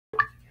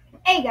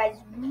Hey guys,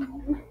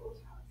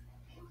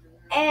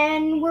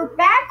 and we're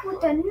back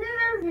with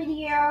another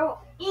video,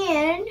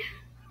 and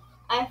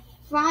I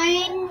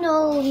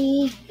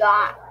finally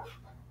got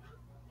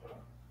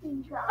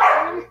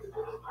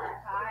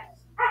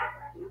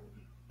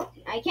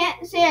I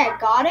can't say I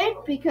got it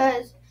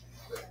because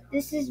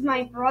this is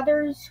my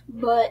brother's,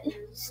 but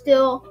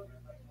still,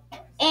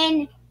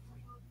 and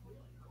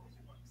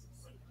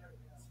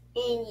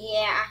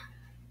yeah,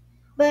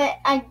 but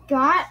I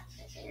got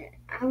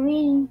a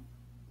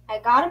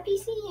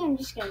PC. I'm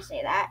just gonna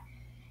say that,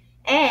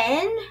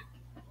 and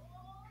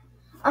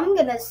I'm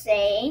gonna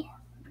say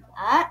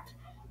that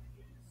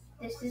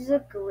this is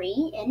a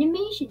great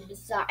animation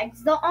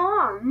besides the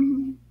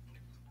arm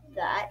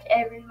that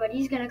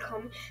everybody's gonna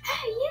come,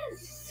 hey,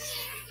 yes,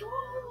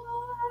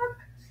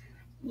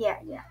 yeah,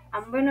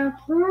 I'm gonna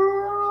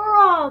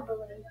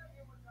probably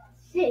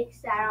fix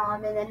that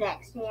on in the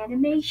next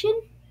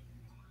animation,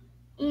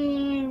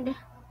 and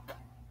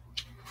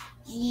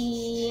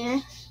yeah,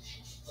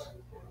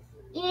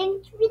 and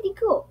it's really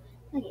cool.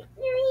 Okay.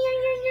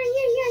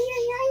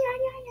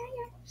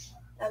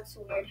 That's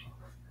weird.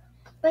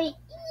 But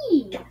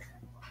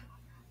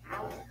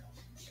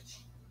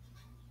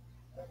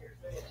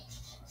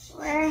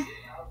where?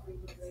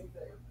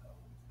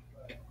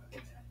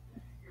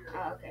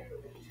 Oh, okay.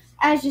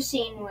 I was just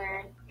seeing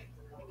where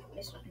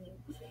this one.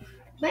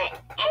 But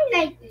I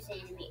like this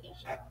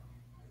animation.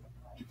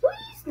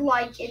 Please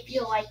like if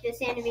you like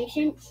this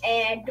animation,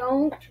 and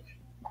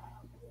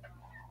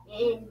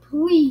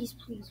please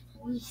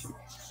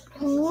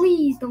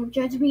don't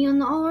judge me on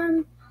the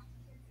arm.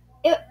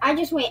 I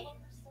just went.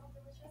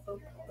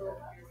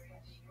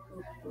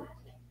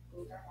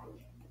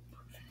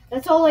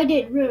 That's all I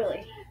did,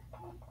 really.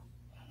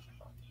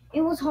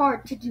 It was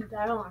hard to do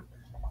that arm.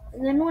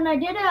 And then when I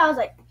did it, I was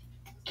like,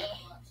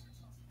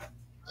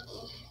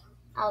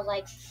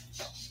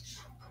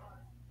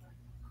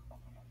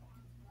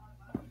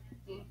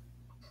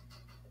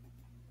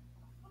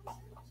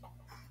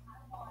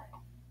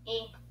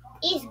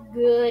 it's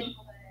good.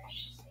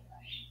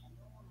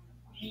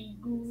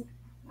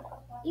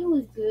 It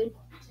was good.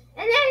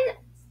 And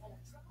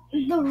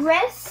then the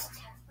rest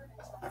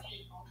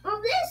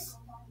of this,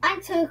 I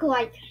took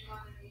like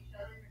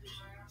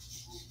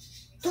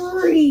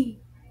 3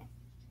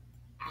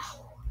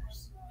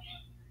 hours.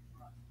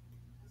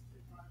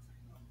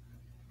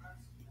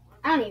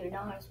 I don't even know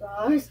how to spell.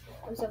 I'm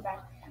so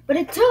bad. But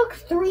it took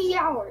 3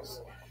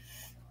 hours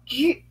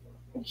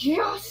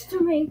just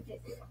to make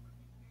this.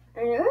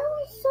 And it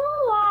was so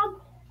long.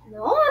 The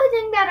only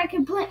thing that I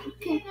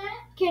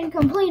can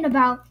complain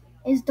about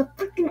is the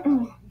freaking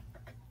arm.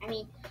 I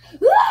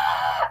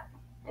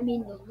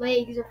mean, the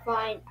legs are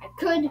fine. I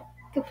could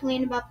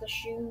complain about the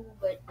shoe,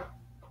 but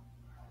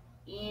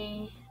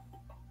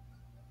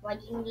why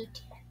do you need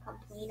to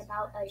complain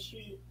about a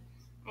shoe?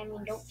 I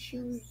mean, don't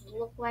shoes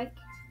look like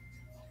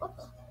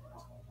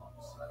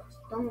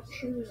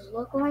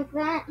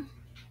that?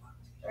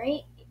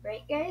 Right,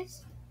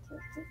 guys?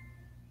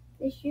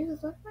 The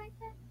shoes look like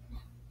that?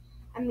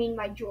 I mean,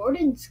 my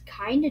Jordans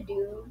kind of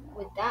do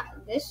with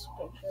this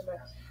picture, but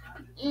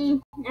I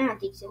don't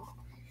think so.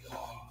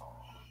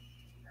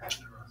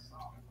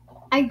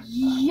 I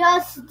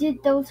just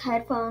did those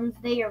headphones.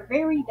 They are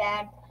very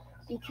bad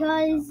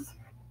because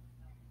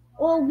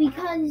I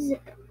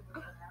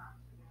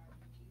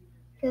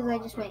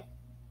just went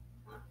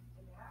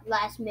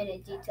last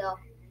minute detail.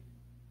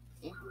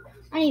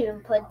 I didn't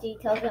even put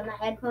details on the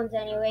headphones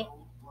anyway.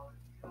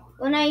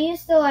 When I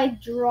used to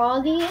draw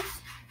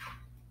these,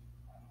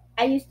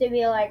 I used to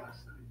be like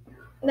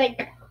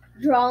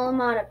draw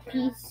them on a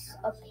piece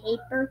of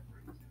paper.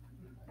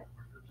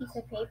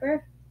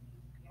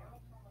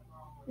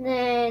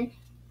 Then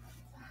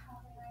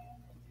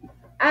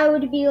I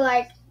would be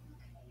like,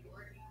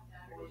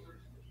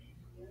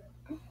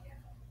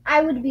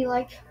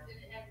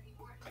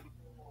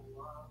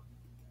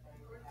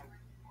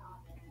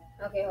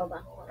 okay, hold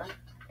on.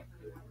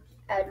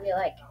 I would be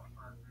like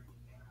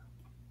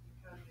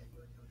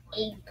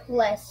A+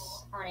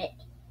 on it.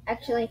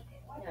 Actually,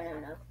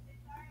 no.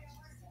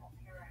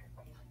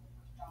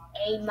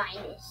 A-.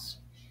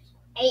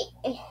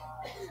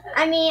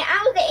 I mean,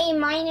 I was the A-,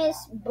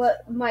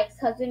 but my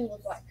cousin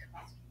was like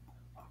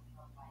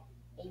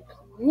A+.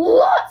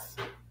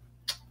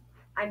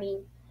 I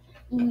mean,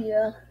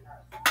 yeah.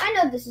 I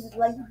know this is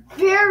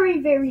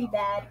very, very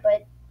bad,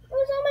 but it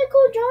was on my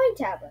cool drawing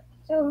tablet.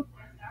 So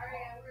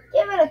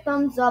give it a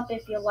thumbs up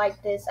if you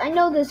like this. I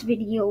know this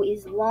video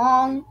is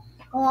long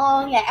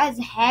as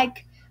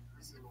heck.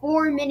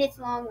 4 minutes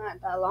long, not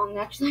that long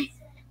actually.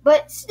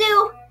 But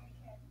still,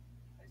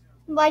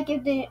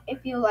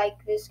 if you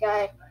like this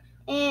guy.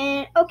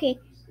 And okay,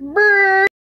 brr.